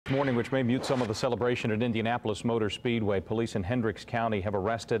Morning, which may mute some of the celebration at Indianapolis Motor Speedway. Police in Hendricks County have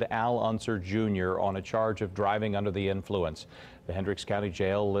arrested Al Unser Jr. on a charge of driving under the influence. The Hendricks County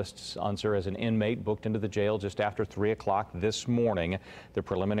Jail lists Unser as an inmate booked into the jail just after 3 o'clock this morning. The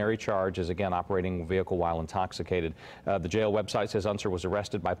preliminary charge is again operating a vehicle while intoxicated. The jail website says Unser was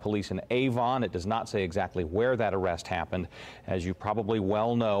arrested by police in Avon. It does not say exactly where that arrest happened. As you probably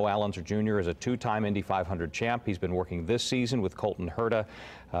well know, Al Unser Jr. is a two-time Indy 500 champ. He's been working this season with Colton Herta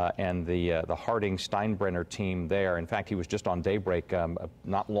and the Harding Steinbrenner team there. In fact, he was just on Daybreak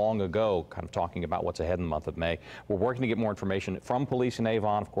not long ago, kind of talking about what's ahead in the month of May. We're working to get more information from police in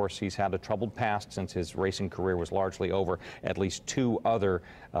Avon. Of course, he's had a troubled past since his racing career was largely over. At least 2 other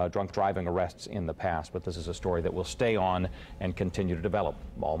drunk driving arrests in the past. But this is a story that will stay on and continue to develop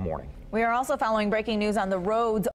all morning. We are also following breaking news on the roads.